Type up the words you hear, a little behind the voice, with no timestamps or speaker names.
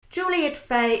Juliette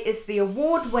Fay is the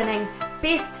award-winning,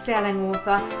 best-selling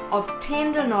author of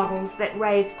tender novels that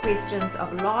raise questions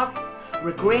of loss,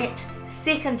 regret,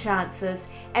 second chances,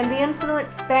 and the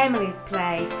influence families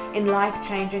play in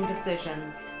life-changing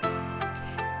decisions.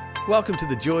 Welcome to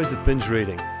the Joys of Binge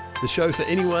Reading, the show for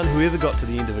anyone who ever got to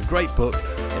the end of a great book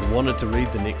and wanted to read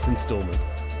the next instalment.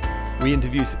 We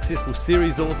interview successful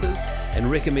series authors and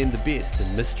recommend the best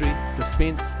in mystery,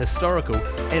 suspense, historical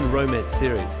and romance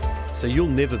series, so you'll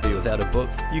never be without a book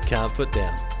you can't put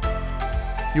down.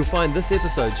 You'll find this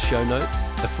episode's show notes,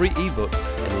 a free ebook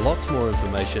and lots more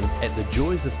information at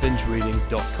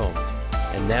thejoysofbingereading.com.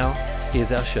 And now,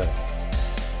 here's our show.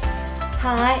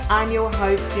 Hi, I'm your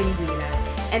host Jenny Wheeler,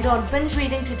 and on Binge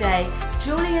Reading today,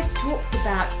 Juliette talks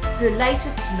about her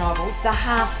latest novel, The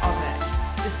Half of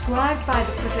It, described by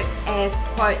the critics as,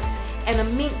 quotes, an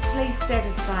immensely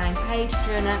satisfying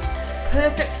page-turner,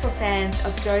 perfect for fans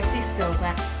of Josie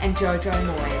Silver and Jojo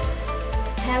Moyes.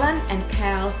 Helen and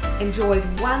Cal enjoyed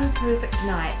one perfect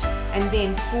night and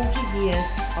then 40 years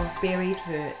of buried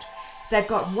hurt. They've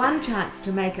got one chance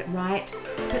to make it right,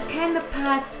 but can the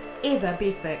past ever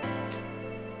be fixed?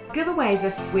 Giveaway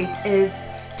this week is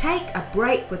take a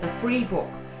break with a free book.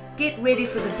 Get ready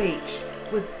for the beach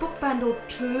with book bundle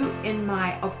 2 in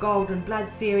my Of Gold and Blood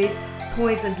series,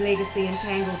 Poisoned Legacy and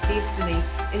Tangled Destiny,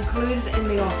 included in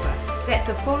the offer. That's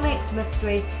a full-length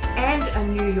mystery and a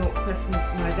New York Christmas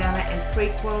novella and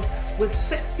prequel with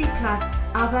 60 plus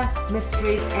other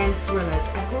mysteries and thrillers.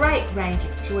 A great range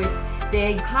of choice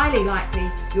there. Highly likely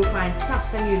you'll find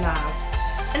something you love.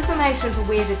 Information for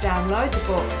where to download the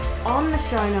books on the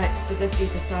show notes for this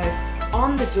episode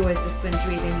on the Joys of Binge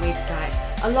Reading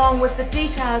website, along with the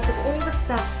details of all the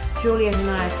stuff Juliette and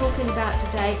I are talking about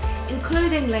today,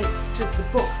 including links to the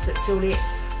books that Juliette's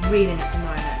reading at the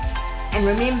moment. And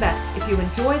remember, if you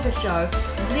enjoy the show,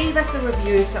 leave us a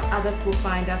review so others will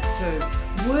find us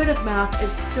too. Word of mouth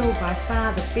is still by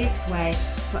far the best way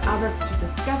for others to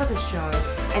discover the show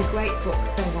and great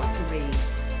books they want to read.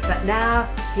 But now,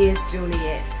 here's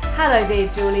Juliette. Hello there,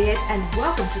 Juliette, and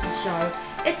welcome to the show.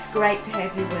 It's great to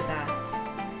have you with us.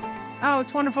 Oh,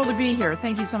 it's wonderful to be here.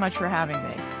 Thank you so much for having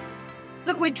me.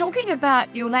 Look, we're talking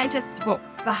about your latest book,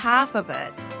 The Half of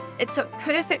It. It's a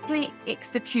perfectly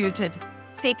executed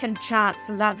second chance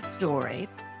love story.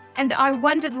 And I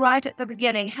wondered right at the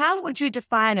beginning, how would you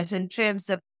define it in terms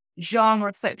of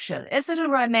genre fiction? Is it a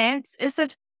romance? Is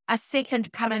it a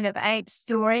second coming of age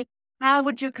story? How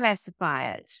would you classify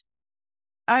it?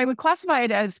 I would classify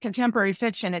it as contemporary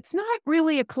fiction. It's not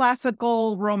really a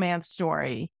classical romance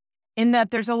story in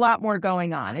that there's a lot more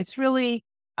going on. It's really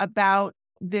about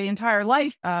the entire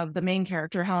life of the main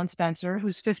character, Helen Spencer,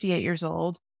 who's 58 years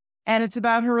old. And it's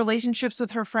about her relationships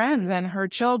with her friends and her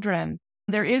children.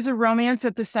 There is a romance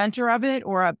at the center of it,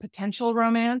 or a potential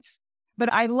romance.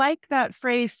 But I like that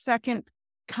phrase, second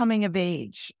coming of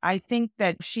age. I think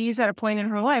that she's at a point in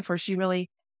her life where she really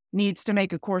needs to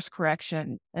make a course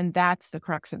correction, and that's the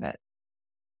crux of it.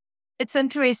 It's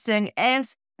interesting,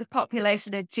 as the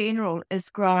population in general is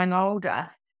growing older,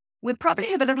 we probably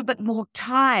have a little bit more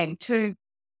time to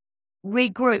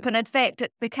regroup, and in fact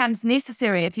it becomes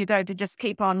necessary if you're going to just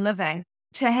keep on living,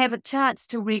 to have a chance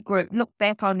to regroup, look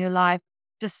back on your life,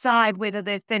 decide whether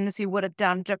there are things you would have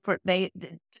done differently,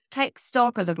 take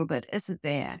stock a little bit, isn't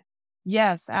there?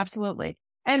 Yes, absolutely.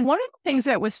 And one of the things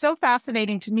that was so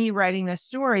fascinating to me writing this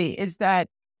story is that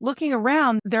looking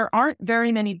around, there aren't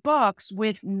very many books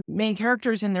with main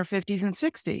characters in their 50s and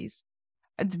 60s.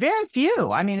 It's very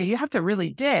few. I mean, you have to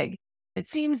really dig. It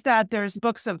seems that there's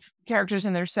books of characters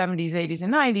in their 70s, 80s,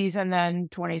 and 90s, and then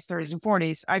 20s, 30s, and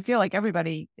 40s. I feel like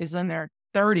everybody is in their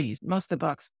 30s, most of the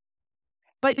books.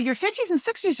 But your 50s and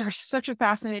 60s are such a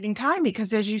fascinating time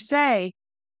because, as you say,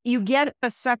 you get a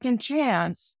second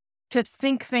chance to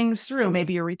think things through.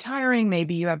 Maybe you're retiring,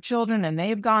 maybe you have children and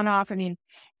they've gone off. I mean,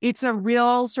 it's a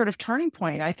real sort of turning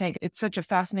point. I think it's such a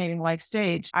fascinating life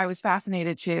stage. I was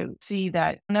fascinated to see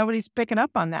that nobody's picking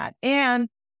up on that. And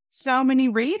so many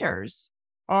readers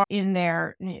are in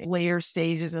their later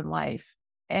stages in life.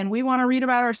 And we want to read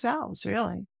about ourselves,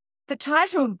 really. The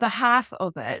title, The Half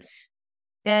of It,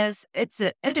 it's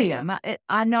an idiom.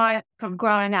 I know from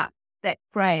growing up that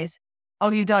phrase,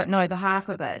 oh, you don't know the half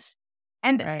of it.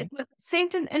 And Right. It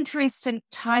seemed an interesting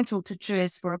title to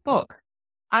choose for a book.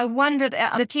 I wondered,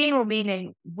 the general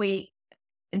meaning we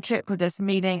interpret as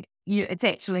meaning it's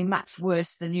actually much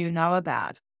worse than you know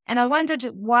about. And I wondered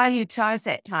why you chose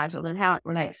that title and how it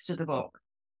relates to the book.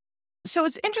 So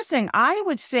it's interesting. I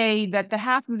would say that the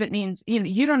half of it means,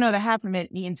 you don't know the half of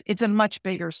it means it's a much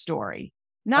bigger story.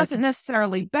 Not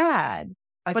necessarily bad,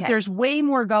 But there's way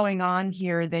more going on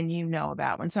here than you know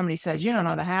about. When somebody says you don't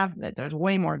know the half of it, there's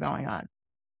way more going on.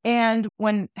 And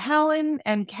when Helen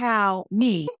and Cal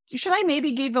meet, should I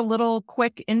maybe give a little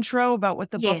quick intro about what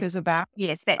the book is about?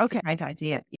 Yes, that's Okay. a great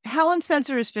idea. Helen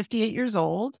Spencer is 58 years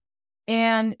old,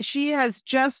 and she has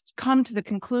just come to the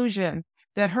conclusion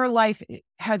that her life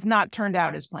has not turned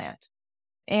out as planned.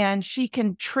 And she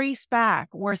can trace back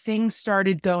where things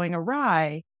started going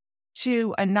awry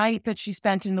to a night that she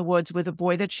spent in the woods with a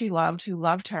boy that she loved, who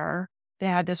loved her. They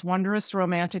had this wondrous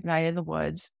romantic night in the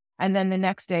woods. And then the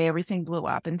next day, everything blew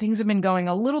up and things have been going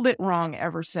a little bit wrong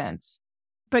ever since.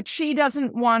 But she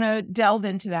doesn't want to delve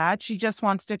into that. She just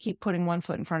wants to keep putting one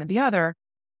foot in front of the other.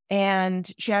 And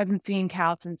she hasn't seen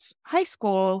Cal since high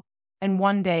school. And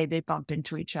one day they bump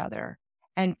into each other.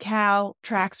 And Cal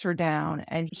tracks her down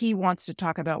and he wants to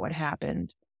talk about what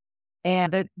happened.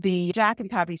 And the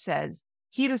jacket copy says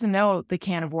he doesn't know the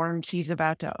can of worms she's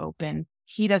about to open.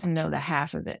 He doesn't know the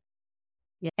half of it.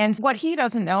 Yeah. And what he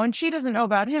doesn't know, and she doesn't know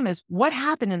about him, is what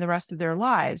happened in the rest of their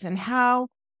lives and how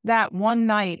that one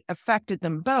night affected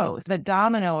them both, the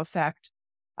domino effect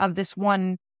of this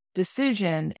one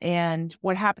decision and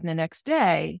what happened the next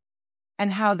day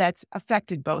and how that's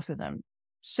affected both of them.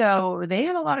 So they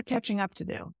have a lot of catching up to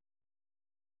do.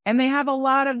 And they have a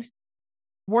lot of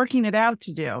working it out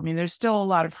to do. I mean, there's still a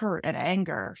lot of hurt and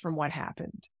anger from what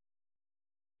happened.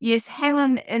 Yes,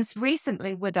 Helen is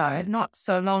recently widowed, not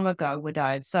so long ago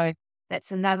widowed. So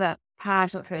that's another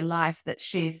part of her life that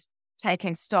she's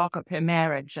taking stock of her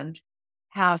marriage and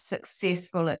how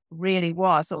successful it really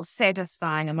was, or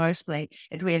satisfying emotionally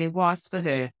it really was for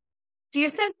her. Do you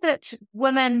think that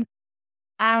women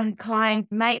are inclined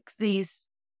to make these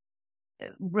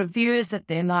reviews of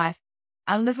their life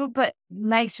a little bit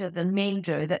later than men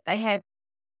do, that they have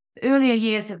earlier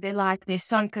years of their life, they're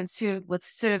so consumed with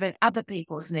serving other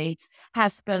people's needs,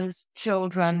 husbands,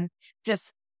 children,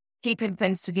 just keeping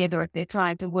things together if they're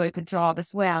trying to work a job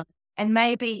as well. And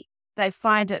maybe they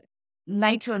find it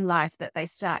later in life that they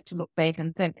start to look back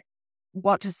and think,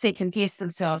 what to second guess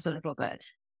themselves a little bit.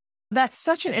 That's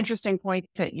such an interesting point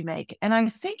that you make. And I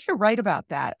think you're right about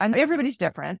that. And everybody's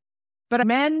different, but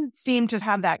men seem to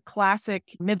have that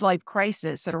classic midlife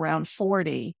crisis at around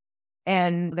 40.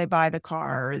 And they buy the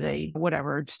car or they,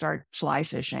 whatever, start fly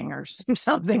fishing or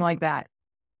something like that.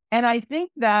 And I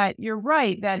think that you're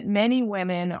right that many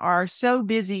women are so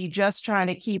busy just trying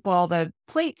to keep all the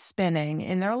plates spinning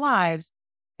in their lives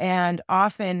and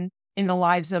often in the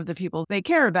lives of the people they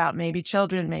care about, maybe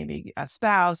children, maybe a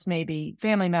spouse, maybe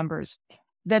family members,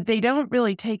 that they don't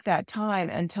really take that time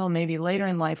until maybe later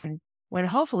in life when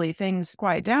hopefully things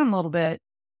quiet down a little bit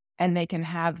and they can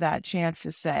have that chance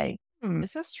to say,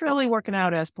 is this really working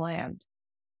out as planned?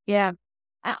 Yeah.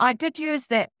 I did use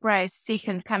that phrase,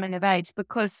 second coming of age,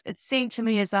 because it seemed to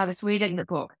me as I was reading the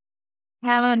book,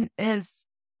 Helen is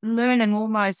learning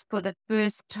almost for the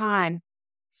first time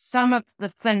some of the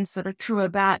things that are true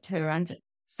about her and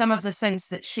some of the things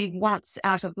that she wants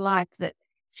out of life that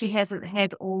she hasn't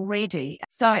had already.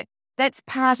 So that's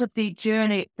part of the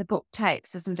journey the book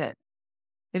takes, isn't it?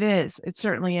 It is. It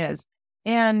certainly is.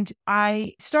 And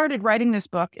I started writing this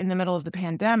book in the middle of the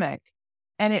pandemic,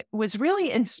 and it was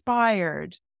really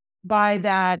inspired by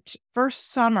that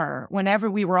first summer,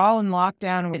 whenever we were all in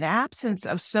lockdown, in absence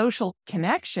of social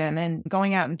connection and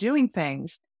going out and doing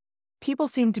things. People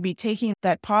seem to be taking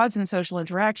that pause in social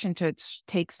interaction to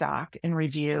take stock and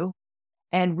review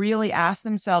and really ask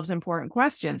themselves important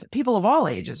questions. People of all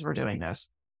ages were doing this.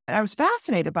 And I was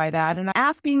fascinated by that and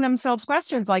asking themselves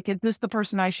questions like, is this the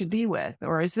person I should be with?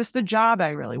 Or is this the job I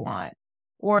really want?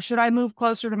 Or should I move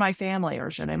closer to my family?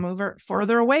 Or should I move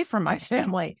further away from my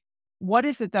family? What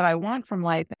is it that I want from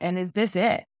life? And is this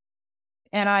it?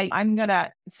 And I'm going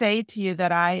to say to you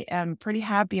that I am pretty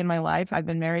happy in my life. I've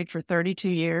been married for 32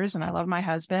 years and I love my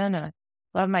husband and I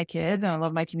love my kids and I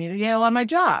love my community. And I love my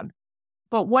job.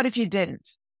 But what if you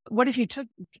didn't? What if you took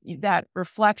that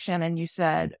reflection and you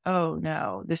said, oh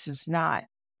no, this is not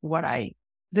where I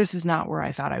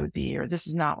thought I would be, or this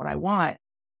is not what I want.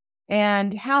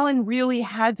 And Helen really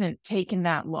hasn't taken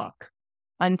that look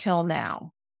until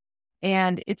now.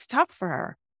 And it's tough for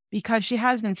her because she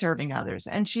has been serving others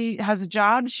and she has a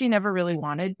job she never really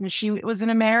wanted. And she was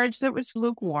in a marriage that was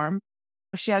lukewarm.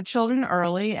 She had children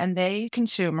early and they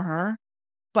consume her,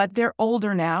 but they're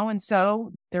older now. And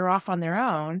so they're off on their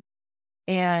own.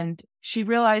 And she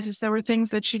realizes there were things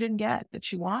that she didn't get that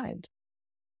she wanted.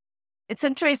 It's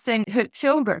interesting, her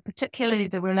children, particularly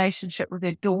the relationship with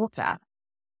her daughter,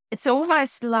 it's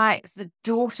almost like the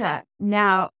daughter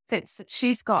now thinks that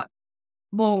she's got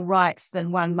more rights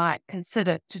than one might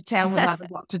consider to tell her mother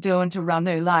what to do and to run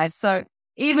her life. So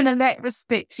even in that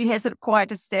respect, she hasn't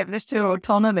quite established her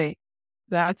autonomy.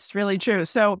 That's really true.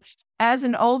 So as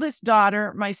an oldest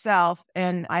daughter myself,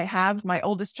 and I have my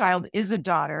oldest child is a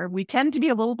daughter, we tend to be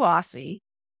a little bossy.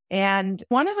 And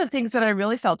one of the things that I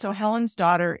really felt, so Helen's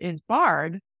daughter is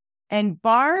Barb, and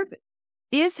Barb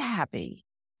is happy.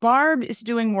 Barb is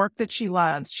doing work that she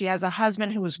loves. She has a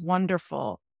husband who is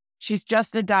wonderful. She's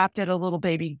just adopted a little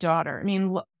baby daughter. I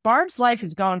mean, Barb's life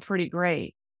is going pretty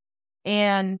great.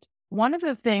 And one of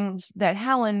the things that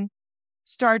Helen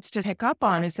starts to pick up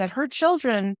on is that her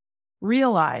children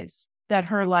realize that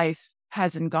her life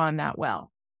hasn't gone that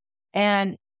well.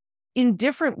 And in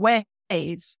different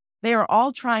ways, they are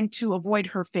all trying to avoid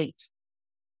her fate.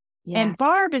 Yeah. And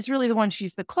Barb is really the one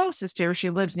she's the closest to. She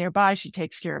lives nearby. She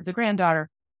takes care of the granddaughter.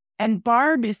 And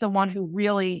Barb is the one who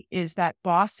really is that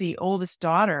bossy oldest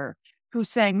daughter who's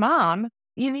saying, Mom,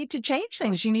 you need to change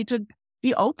things. You need to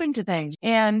be open to things.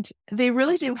 And they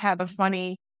really do have a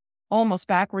funny, almost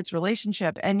backwards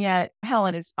relationship. And yet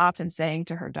Helen is often saying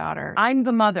to her daughter, I'm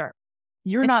the mother.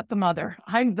 You're not the mother.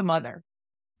 I'm the mother.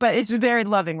 But it's a very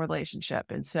loving relationship.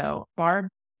 And so Barb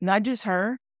nudges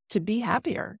her to be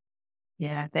happier.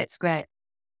 Yeah, that's great.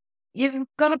 You've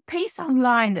got a piece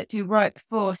online that you wrote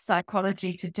for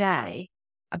Psychology Today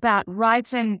about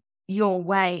writing your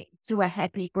way to a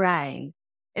happy brain.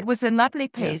 It was a lovely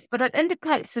piece, but it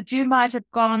indicates that you might have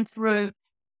gone through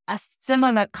a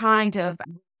similar kind of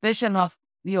vision of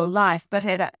your life, but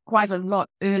at quite a lot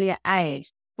earlier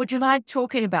age. Would you like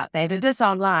talking about that? It is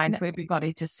online for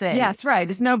everybody to see. Yes, right.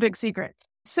 It's no big secret.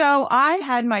 So I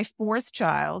had my fourth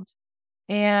child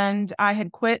and I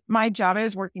had quit my job. I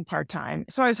was working part-time.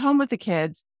 So I was home with the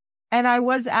kids and I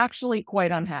was actually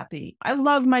quite unhappy. I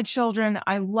love my children.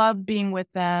 I love being with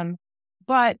them,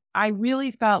 but I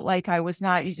really felt like I was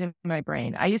not using my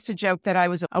brain. I used to joke that I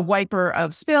was a wiper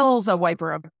of spills, a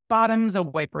wiper of bottoms, a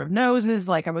wiper of noses,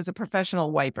 like I was a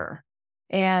professional wiper.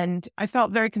 And I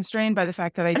felt very constrained by the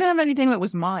fact that I didn't have anything that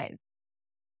was mine.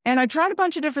 And I tried a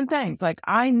bunch of different things. Like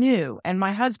I knew, and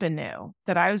my husband knew,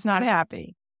 that I was not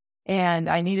happy and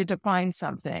I needed to find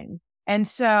something. And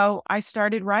so I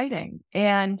started writing,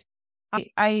 and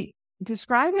I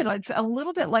describe it, it's a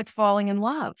little bit like falling in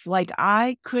love. Like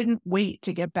I couldn't wait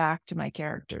to get back to my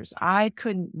characters. I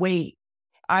couldn't wait.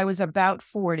 I was about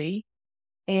 40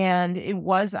 and it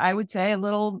was, I would say, a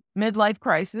little midlife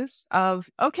crisis of,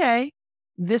 okay,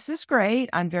 this is great.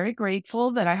 I'm very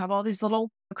grateful that I have all these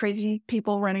little crazy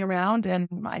people running around and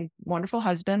my wonderful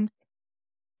husband,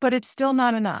 but it's still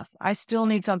not enough. I still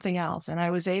need something else. And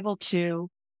I was able to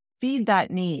feed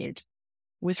that need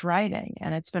with writing.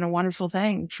 And it's been a wonderful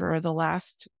thing for the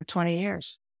last 20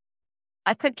 years.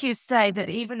 I think you say that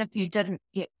even if you didn't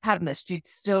get published, you'd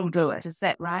still do it. Is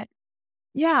that right?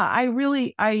 Yeah,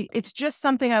 it's just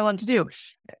something I love to do.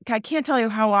 I can't tell you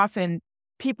how often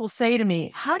people say to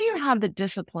me, how do you have the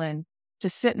discipline to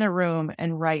sit in a room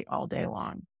and write all day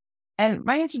long? And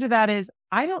my answer to that is,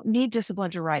 I don't need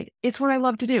discipline to write. It's what I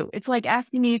love to do. It's like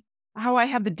asking me how I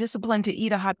have the discipline to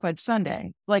eat a hot fudge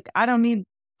sundae. Like, I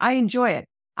enjoy it.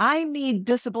 I need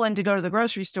discipline to go to the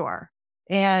grocery store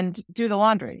and do the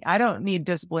laundry. I don't need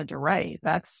discipline to write.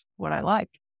 That's what I like.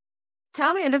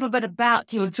 Tell me a little bit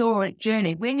about your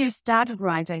journey. When you started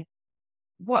writing,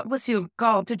 what was your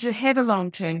goal? Did you have a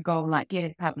long-term goal like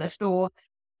getting published, or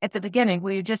at the beginning,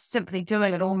 were you just simply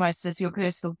doing it almost as your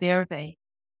personal therapy?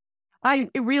 I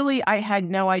had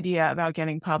no idea about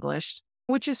getting published,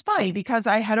 which is funny because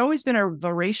I had always been a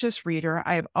voracious reader.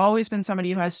 I have always been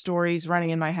somebody who has stories running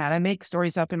in my head. I make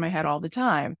stories up in my head all the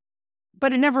time,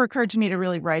 but it never occurred to me to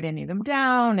really write any of them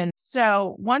down. And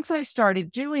so once I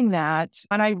started doing that,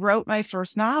 and I wrote my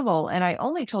first novel, and I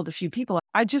only told a few people,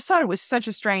 I just thought it was such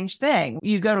a strange thing.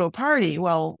 You go to a party.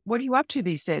 Well, what are you up to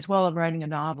these days? Well, I'm writing a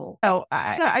novel. So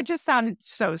I just found it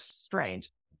so strange.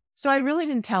 So I really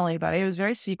didn't tell anybody. I was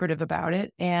very secretive about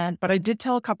it. But I did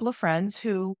tell a couple of friends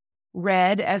who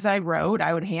read as I wrote.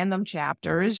 I would hand them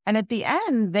chapters. And at the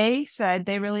end, they said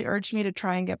they really urged me to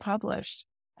try and get published.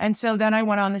 And so then I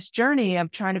went on this journey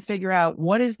of trying to figure out,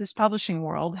 what is this publishing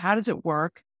world? How does it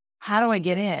work? How do I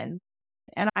get in?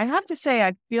 And I have to say,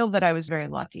 I feel that I was very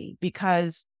lucky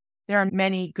because there are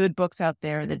many good books out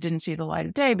there that didn't see the light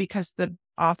of day because the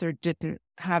author didn't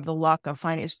have the luck of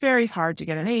finding. It's very hard to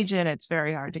get an agent.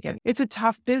 It's a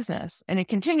tough business, and it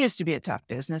continues to be a tough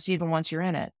business even once you're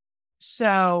in it.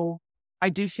 So I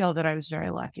do feel that I was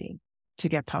very lucky to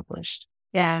get published.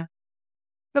 Yeah.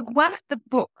 But one of the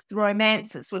books, the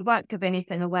romances, we won't give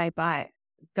anything away by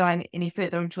going any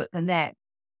further into it than that,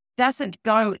 doesn't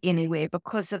go anywhere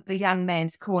because of the young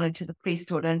man's calling to the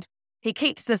priesthood. And he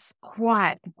keeps this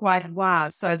quiet for quite a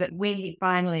while so that when he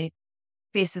finally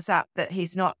fesses up that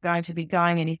he's not going to be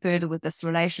going any further with this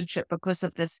relationship because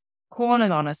of this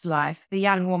calling on his life, the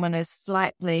young woman is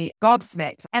slightly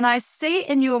gobsmacked. And I see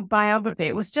in your biography,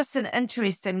 it was just an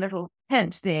interesting little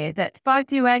hint there, that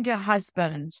both you and your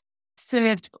husband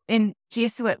served in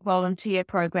Jesuit volunteer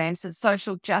programs and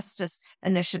social justice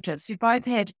initiatives. You both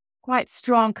had quite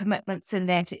strong commitments in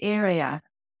that area.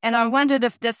 And I wondered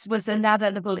if this was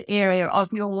another little area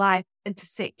of your life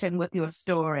intersecting with your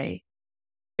story.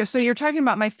 So you're talking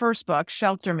about my first book,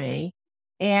 Shelter Me.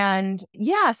 And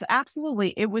yes,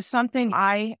 absolutely. It was something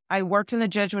I worked in the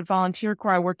Jesuit Volunteer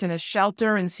Corps. I worked in a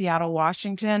shelter in Seattle,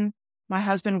 Washington. My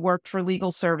husband worked for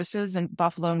legal services in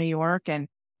Buffalo, New York. And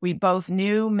we both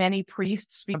knew many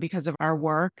priests because of our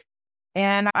work.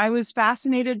 And I was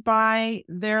fascinated by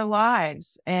their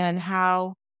lives and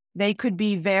how they could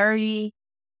be very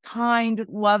kind,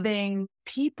 loving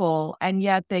people, and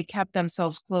yet they kept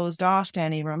themselves closed off to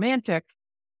any romantic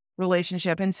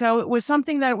relationship. And so it was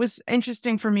something that was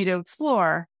interesting for me to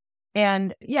explore.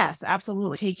 And yes,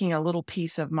 absolutely, taking a little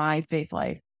piece of my faith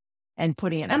life and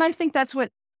putting it. And I think that's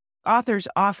what authors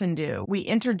often do. We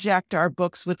interject our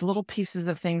books with little pieces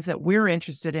of things that we're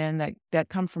interested in that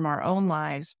come from our own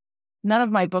lives. None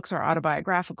of my books are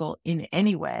autobiographical in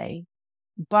any way,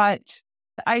 but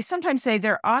I sometimes say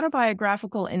they're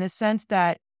autobiographical in the sense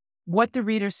that what the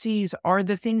reader sees are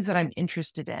the things that I'm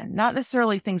interested in, not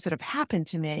necessarily things that have happened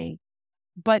to me,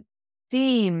 but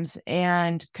themes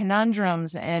and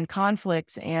conundrums and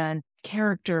conflicts and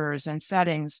characters and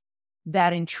settings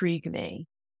that intrigue me.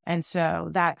 And so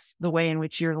that's the way in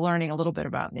which you're learning a little bit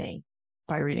about me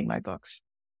by reading my books.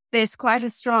 There's quite a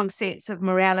strong sense of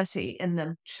morality in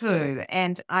them too.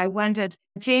 And I wondered,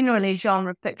 generally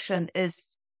genre fiction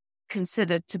is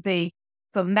considered to be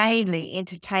for mainly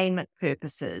entertainment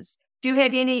purposes. Do you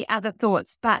have any other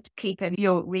thoughts but keeping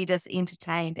your readers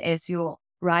entertained as you're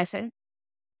writing?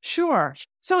 Sure.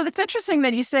 So it's interesting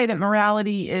that you say that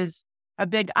morality is I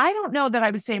don't know that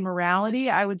I would say morality.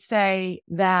 I would say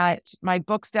that my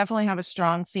books definitely have a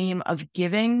strong theme of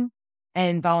giving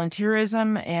and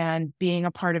volunteerism and being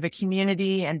a part of a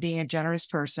community and being a generous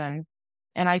person.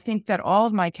 And I think that all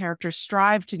of my characters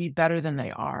strive to be better than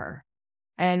they are.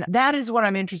 And that is what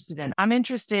I'm interested in. I'm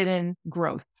interested in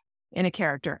growth in a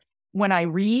character. When I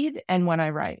read and when I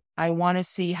write, I want to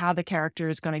see how the character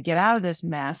is going to get out of this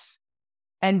mess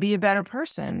and be a better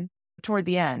person toward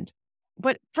the end.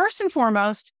 But first and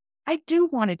foremost, I do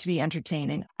want it to be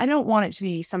entertaining. I don't want it to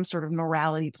be some sort of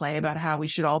morality play about how we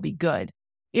should all be good.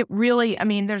 It really,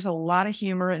 there's a lot of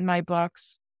humor in my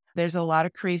books. There's a lot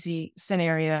of crazy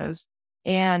scenarios.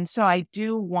 And so I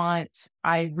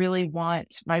really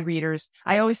want my readers.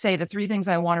 I always say the three things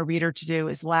I want a reader to do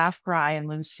is laugh, cry, and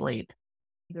lose sleep.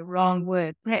 The wrong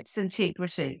word, perhaps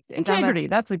integrity. Integrity,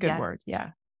 that's a good word,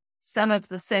 yeah. Some of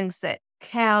the things that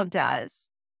Cal does,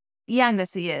 young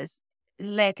as he is,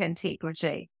 lack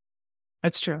integrity.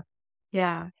 That's true.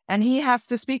 Yeah. And he has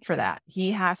to speak for that.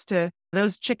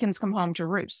 Those chickens come home to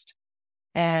roost.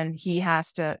 And he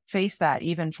has to face that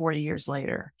even 40 years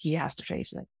later. He has to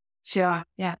face it. Sure.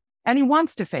 Yeah. And he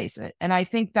wants to face it. And I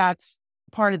think that's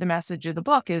part of the message of the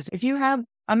book is if you have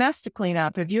a mess to clean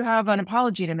up, if you have an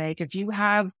apology to make, if you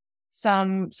have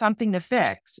something to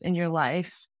fix in your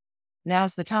life,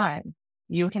 now's the time.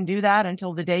 You can do that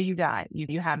until the day you die.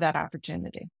 You have that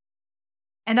opportunity.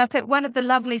 And I think one of the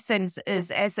lovely things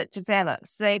is as it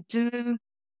develops, they do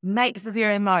make the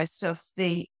very most of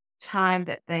the time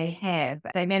that they have.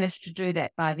 They manage to do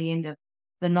that by the end of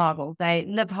the novel. They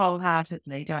live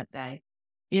wholeheartedly, don't they?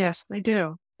 Yes, they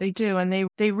do. They do. And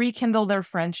they rekindle their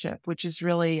friendship, which is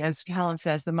really, as Helen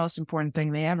says, the most important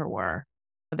thing they ever were.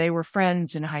 They were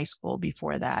friends in high school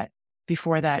before that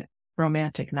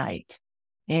romantic night.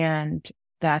 And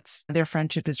their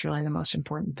friendship is really the most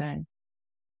important thing.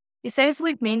 Yes, as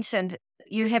we've mentioned,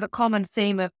 you have a common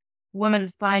theme of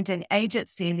women finding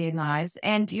agency in their lives.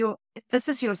 And this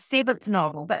is your seventh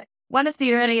novel, but one of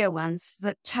the earlier ones,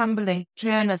 The Tumbling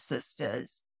Turner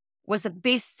Sisters, was a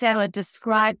bestseller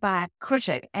described by a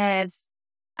critic as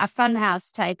a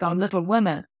funhouse take on Little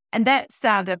Women. And that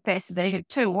sounded fascinating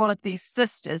too, all of these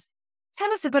sisters.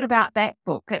 Tell us a bit about that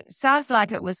book. It sounds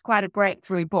like it was quite a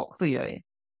breakthrough book for you.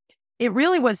 It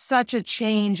really was such a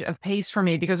change of pace for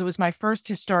me because it was my first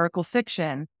historical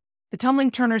fiction. The Tumbling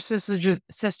Turner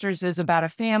Sisters is about a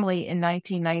family in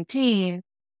 1919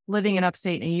 living in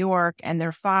upstate New York, and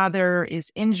their father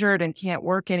is injured and can't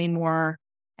work anymore.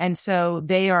 And so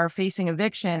they are facing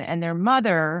eviction, and their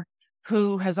mother,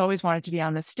 who has always wanted to be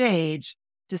on the stage,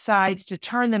 decides to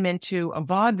turn them into a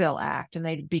vaudeville act, and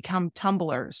they become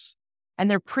tumblers. And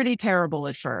they're pretty terrible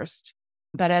at first.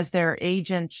 But as their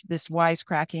agent, this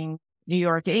wisecracking New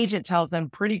York agent tells them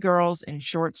pretty girls in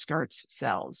short skirts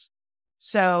sells.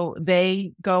 So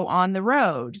they go on the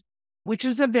road, which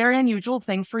was a very unusual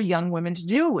thing for young women to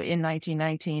do in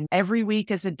 1919. Every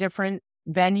week is a different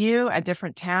venue, a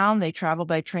different town. They travel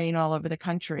by train all over the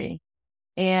country.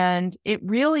 And it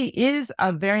really is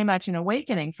a very much an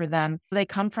awakening for them. They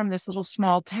come from this little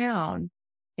small town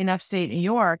in upstate New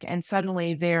York, and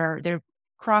suddenly they're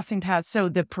crossing paths. So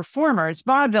the performers,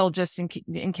 vaudeville, just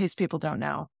in case people don't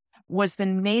know, was the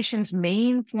nation's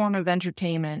main form of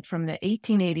entertainment from the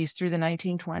 1880s through the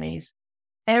 1920s.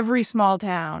 Every small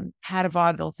town had a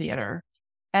vaudeville theater,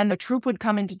 and the troupe would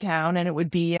come into town, and it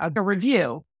would be a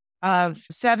review of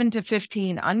 7 to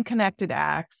 15 unconnected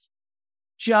acts,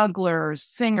 jugglers,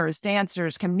 singers,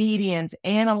 dancers, comedians,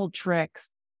 animal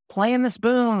tricks, playing the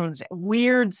spoons,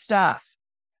 weird stuff.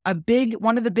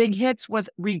 One of the big hits was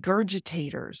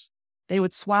regurgitators. They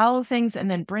would swallow things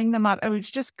and then bring them up. It was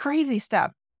just crazy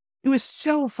stuff. It was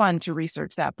so fun to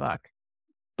research that book.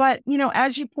 But,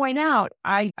 as you point out,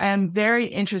 I am very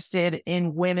interested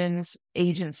in women's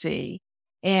agency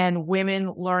and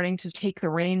women learning to take the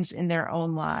reins in their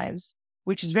own lives,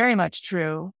 which is very much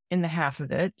true in the half of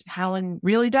it. Helen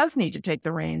really does need to take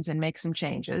the reins and make some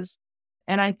changes.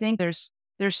 And I think there's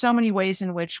so many ways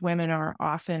in which women are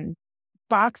often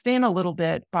boxed in a little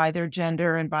bit by their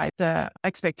gender and by the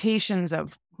expectations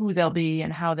of who they'll be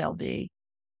and how they'll be.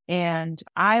 And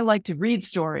I like to read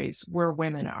stories where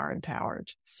women are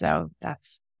empowered. So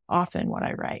that's often what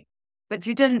I write. But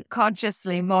you didn't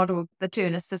consciously model the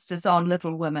Turner sisters on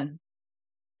Little Women.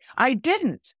 I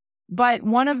didn't. But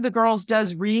one of the girls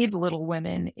does read Little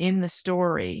Women in the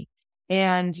story.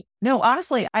 And no,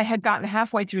 honestly, I had gotten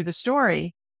halfway through the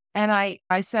story and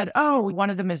I said, oh, one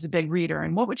of them is a big reader.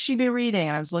 And what would she be reading?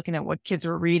 And I was looking at what kids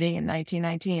were reading in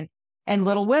 1919. And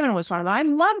Little Women was one of them. I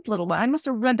loved Little Women. I must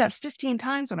have read that 15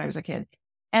 times when I was a kid.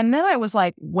 And then I was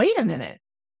like, wait a minute,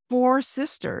 4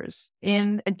 sisters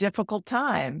in a difficult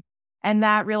time. And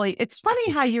that really, it's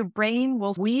funny how your brain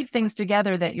will weave things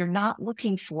together that you're not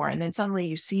looking for. And then suddenly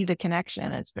you see the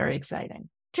connection. It's very exciting.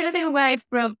 Turning away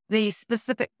from the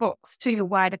specific books to your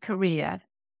wider career,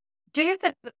 do you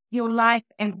think that your life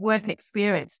and work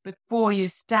experience before you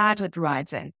started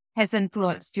writing has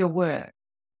influenced your work?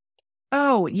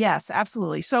 Oh, yes,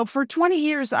 absolutely. So for 20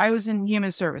 years, I was in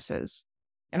human services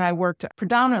and I worked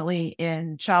predominantly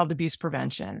in child abuse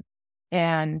prevention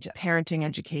and parenting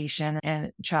education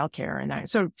and childcare and that.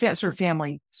 So sort of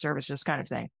family services kind of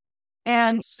thing.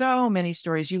 And so many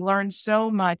stories. You learn so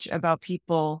much about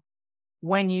people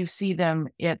when you see them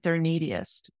at their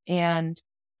neediest. And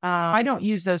I don't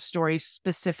use those stories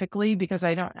specifically because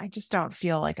I just don't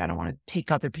feel like I don't want to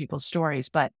take other people's stories,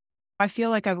 but I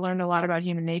feel like I've learned a lot about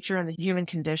human nature and the human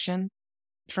condition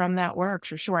from that work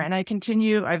for sure. And I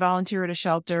volunteer at a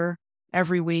shelter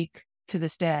every week to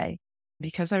this day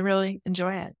because I really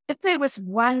enjoy it. If there was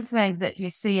one thing that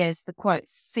you see as the quote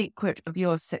secret of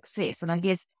your success, and I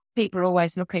guess people are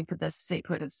always looking for the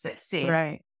secret of success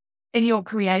Right. in your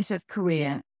creative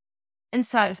career,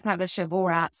 inside of publishing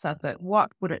or outside of it,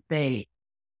 what would it be?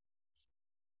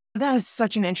 That is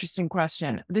such an interesting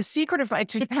question. The secret of it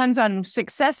depends on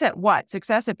success at what?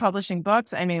 Success at publishing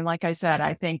books? I mean, like I said,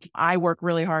 I think I work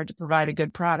really hard to provide a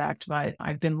good product, but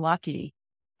I've been lucky.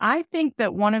 I think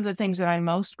that one of the things that I'm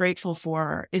most grateful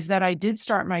for is that I did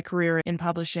start my career in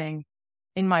publishing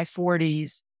in my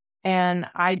 40s. And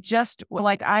I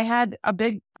had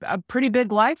a pretty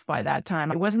big life by that time.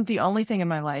 It wasn't the only thing in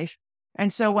my life.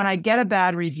 And so when I get a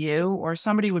bad review or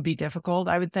somebody would be difficult,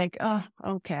 I would think, oh,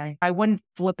 okay. I wouldn't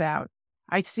flip out.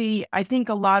 I think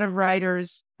a lot of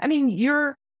writers,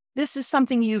 this is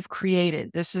something you've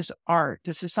created. This is art.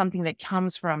 This is something that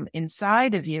comes from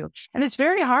inside of you. And it's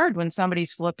very hard when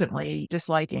somebody's flippantly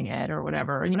disliking it or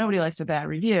whatever. Nobody likes a bad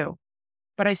review.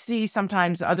 But I see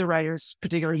sometimes other writers,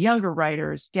 particularly younger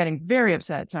writers, getting very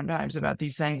upset sometimes about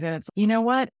these things. And it's, you know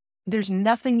what? There's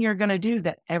nothing you're going to do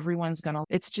that everyone's going to.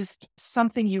 It's just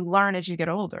something you learn as you get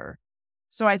older.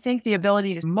 So I think the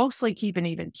ability to mostly keep an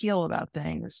even keel about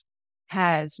things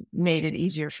has made it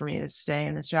easier for me to stay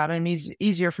in this job and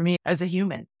easier for me as a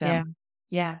human. So.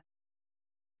 Yeah.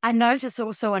 I notice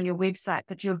also on your website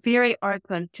that you're very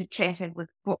open to chatting with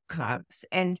book clubs,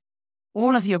 and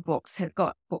all of your books have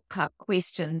got book club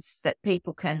questions that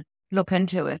people can look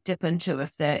into or dip into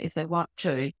if they want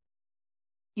to.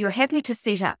 You're happy to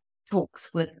set up talks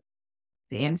with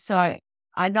them. So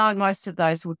I know most of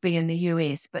those would be in the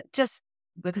US, but just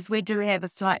because we do have a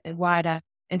slightly wider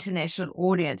international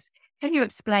audience, can you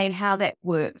explain how that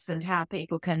works and how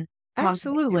people can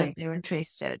Absolutely. if they're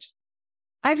interested?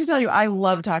 I have to tell you, I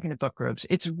love talking to book groups.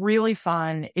 It's really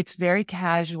fun. It's very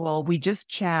casual. We just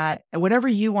chat, whatever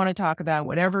you want to talk about,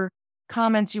 whatever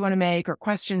comments you want to make or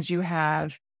questions you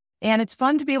have. And it's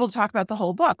fun to be able to talk about the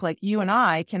whole book. Like you and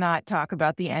I cannot talk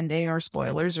about the ending or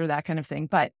spoilers or that kind of thing.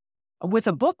 But with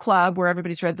a book club where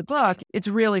everybody's read the book, it's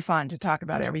really fun to talk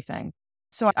about everything.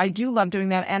 So I do love doing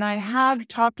that. And I have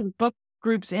talked to book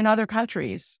groups in other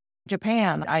countries.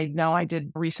 Japan, I know I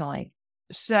did recently.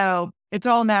 So it's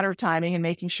all a matter of timing and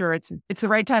making sure it's the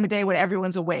right time of day when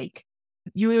everyone's awake.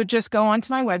 You would just go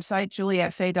onto my website,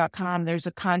 juliettefay.com. There's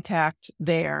a contact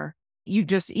there. You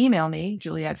just email me,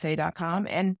 juliettefay.com,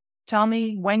 and tell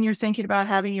me when you're thinking about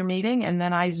having your meeting. And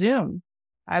then I Zoom.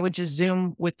 I would just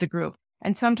Zoom with the group.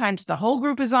 And sometimes the whole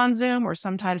group is on Zoom, or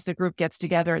sometimes the group gets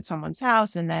together at someone's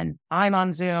house and then I'm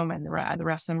on Zoom and the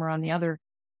rest of them are on the other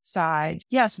side.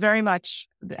 Yes, very much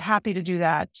happy to do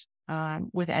that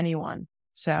with anyone.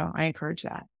 So I encourage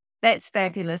that. That's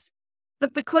fabulous.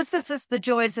 But because this is the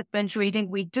joys of binge reading,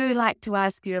 we do like to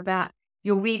ask you about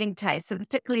your reading taste, and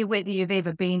particularly whether you've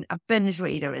ever been a binge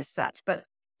reader as such. But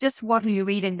just what are you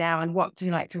reading now and what do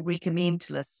you like to recommend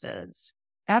to listeners?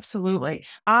 Absolutely.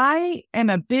 I am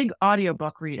a big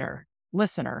audiobook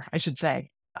listener, I should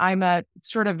say. I'm a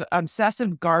sort of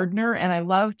obsessive gardener, and I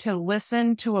love to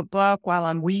listen to a book while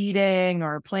I'm weeding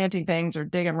or planting things or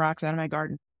digging rocks out of my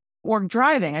garden. Or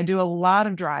driving. I do a lot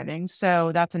of driving.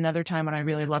 So that's another time when I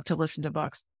really love to listen to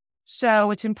books.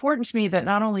 So it's important to me that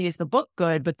not only is the book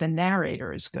good, but the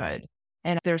narrator is good.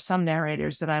 And there's some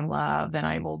narrators that I love, and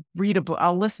I will read a book.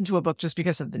 I'll listen to a book just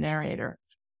because of the narrator.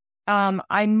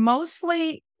 I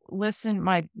mostly listen,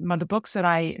 the books that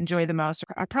I enjoy the most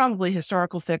are probably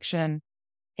historical fiction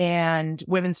and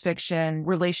women's fiction,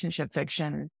 relationship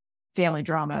fiction, family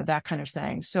drama, that kind of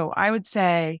thing. So I would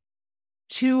say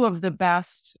two of the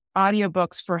best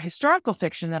audiobooks for historical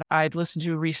fiction that I've listened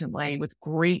to recently with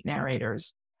great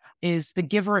narrators is The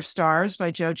Giver of Stars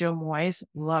by Jojo Moyes.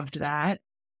 Loved that.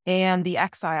 And The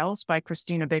Exiles by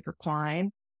Christina Baker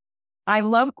Klein. I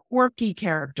love quirky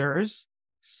characters.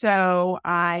 So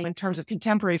in terms of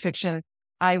contemporary fiction,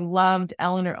 I loved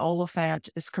Eleanor Oliphant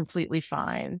is Completely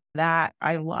Fine. That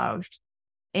I loved.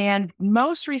 And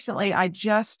most recently, I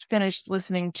just finished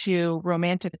listening to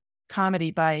romantic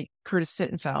comedy by Curtis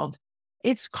Sittenfeld.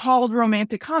 It's called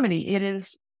romantic comedy. It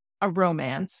is a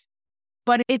romance,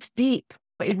 but it's deep.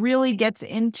 It really gets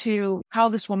into how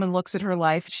this woman looks at her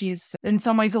life. She's in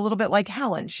some ways a little bit like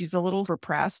Helen. She's a little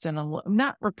repressed and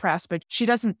not repressed, but she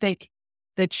doesn't think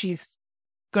that she's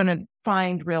going to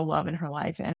find real love in her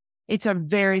life. And it's a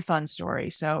very fun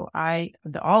story. So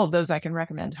all of those I can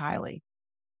recommend highly.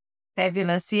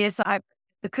 Fabulous. Yes,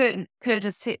 the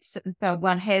Curtis Sittenfeld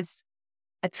one has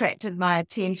attracted my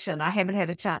attention. I haven't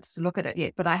had a chance to look at it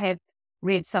yet, but I have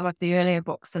read some of the earlier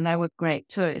books and they were great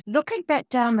too. Looking back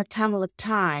down the tunnel of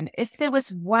time, if there was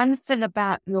one thing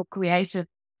about your creative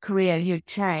career you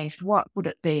changed, what would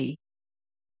it be?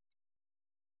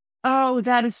 Oh,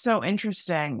 that is so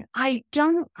interesting. I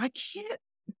can't.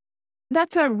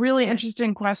 That's a really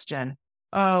interesting question.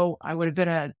 Oh, I would have been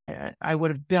on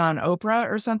Oprah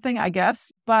or something, I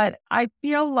guess. But I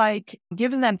feel like,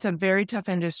 given that it's a very tough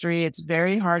industry, it's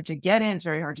very hard to get in, it's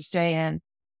very hard to stay in.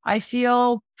 I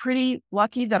feel pretty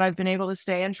lucky that I've been able to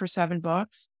stay in for 7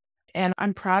 books, and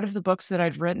I'm proud of the books that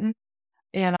I've written,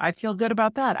 and I feel good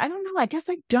about that. I don't know. I guess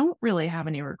I don't really have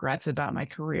any regrets about my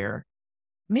career.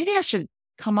 Maybe I should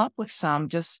come up with some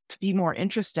just to be more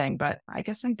interesting, but I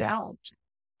guess I don't.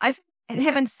 I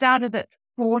haven't started at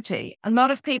 40. A lot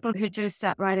of people who do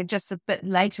start writing just a bit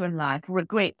later in life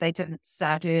regret they didn't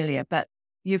start earlier, but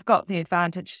you've got the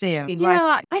advantage there.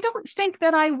 Yeah, I don't think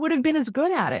that I would have been as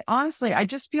good at it. Honestly, I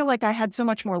just feel like I had so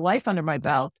much more life under my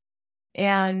belt.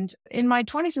 And in my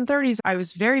 20s and 30s, I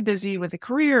was very busy with a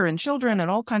career and children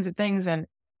and all kinds of things. And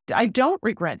I don't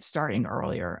regret starting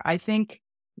earlier. I think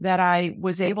that I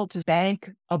was able to bank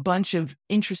a bunch of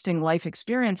interesting life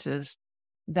experiences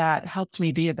that helped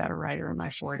me be a better writer in my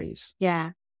 40s.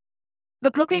 Yeah.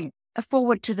 But looking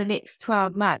forward to the next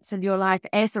 12 months in your life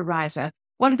as a writer,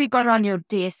 what have you got on your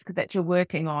desk that you're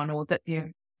working on or that you're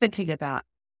thinking about?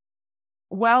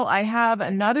 Well, I have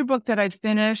another book that I've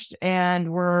finished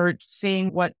and we're seeing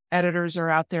what editors are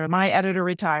out there. My editor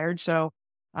retired, so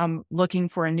I'm looking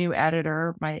for a new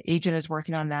editor. My agent is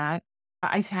working on that.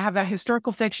 I have a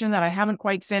historical fiction that I haven't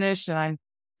quite finished, and I'm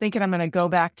thinking I'm going to go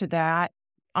back to that.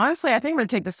 Honestly, I think I'm going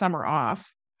to take the summer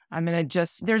off.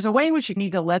 There's a way in which you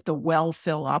need to let the well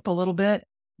fill up a little bit.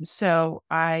 So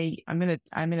I'm going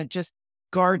to just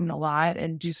garden a lot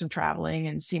and do some traveling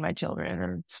and see my children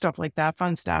or stuff like that,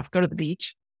 fun stuff, go to the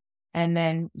beach, and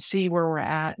then see where we're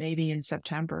at maybe in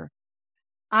September.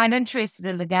 I'm interested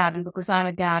in the garden because I'm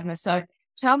a gardener. So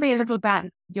tell me a little about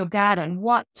your garden.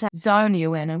 What zone are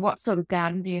you in and what sort of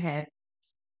garden do you have?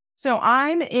 So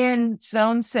I'm in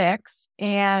zone 6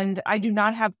 and I do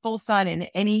not have full sun in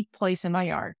any place in my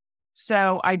yard.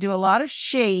 So I do a lot of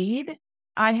shade.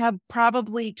 I have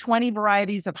probably 20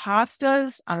 varieties of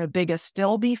hostas. I'm a big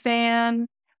Astilbe fan.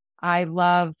 I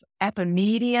love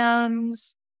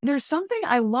epimediums. There's something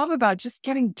I love about just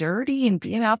getting dirty and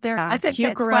being out there. I think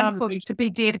puke that's around. wonderful to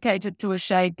be dedicated to a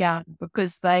shade garden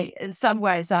because they, in some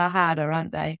ways, are harder,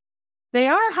 aren't they? They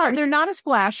are hard. They're not as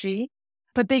flashy,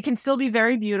 but they can still be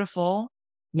very beautiful.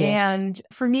 Yeah. And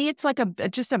for me, it's like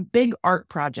just a big art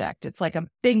project. It's like a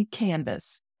big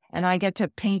canvas and I get to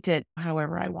paint it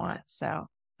however I want. So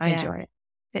I enjoy it.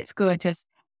 That's gorgeous.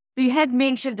 You had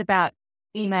mentioned about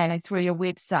emailing through your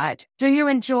website. Do you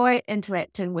enjoy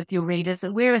interacting with your readers,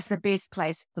 and where is the best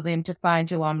place for them to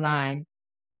find you online?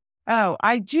 Oh,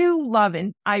 I do love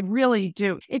it. I really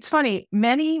do. It's funny.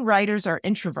 Many writers are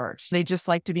introverts. They just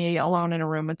like to be alone in a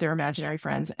room with their imaginary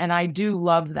friends. And I do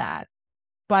love that.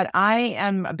 But I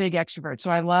am a big extrovert.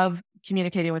 So I love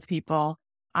communicating with people.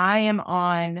 I am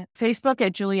on Facebook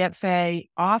at Juliette Fay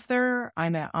Author.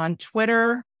 I'm on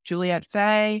Twitter, Juliette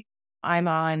Fay. I'm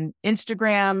on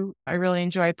Instagram. I really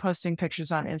enjoy posting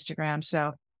pictures on Instagram.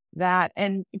 So that,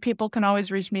 and people can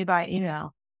always reach me by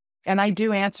email. And I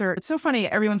do answer. It's so funny.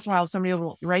 Every once in a while, somebody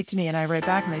will write to me and I write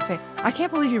back and they say, I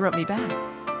can't believe you wrote me back.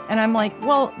 And I'm like,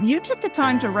 well, you took the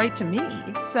time to write to me.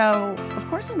 So of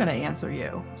course I'm going to answer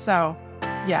you. So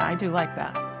yeah, I do like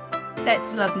that.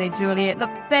 That's lovely, Juliette. Look,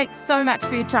 thanks so much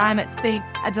for your time. It's been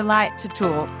a delight to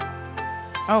talk.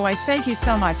 Oh, I thank you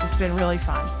so much. It's been really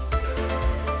fun.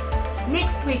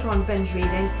 Next week on Binge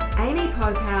Reading, Amy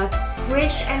Popow's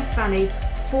fresh and funny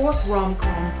 4th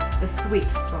rom-com, The Sweet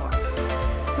Spot.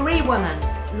 3 women,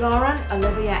 Lauren,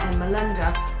 Olivia and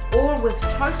Melinda, all with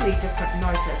totally different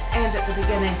motives and at the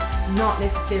beginning not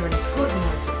necessarily good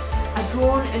motives, are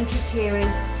drawn into caring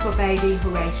for baby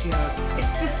Horatio.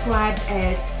 It's described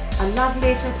as a love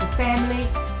letter to family,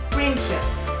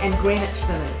 friendships and Greenwich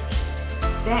Village.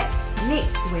 That's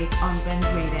next week on Binge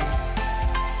Reading.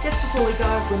 Just before we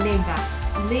go, remember,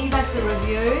 leave us a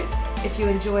review if you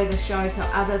enjoy the show so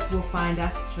others will find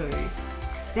us too.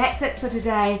 That's it for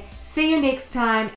today. See you next time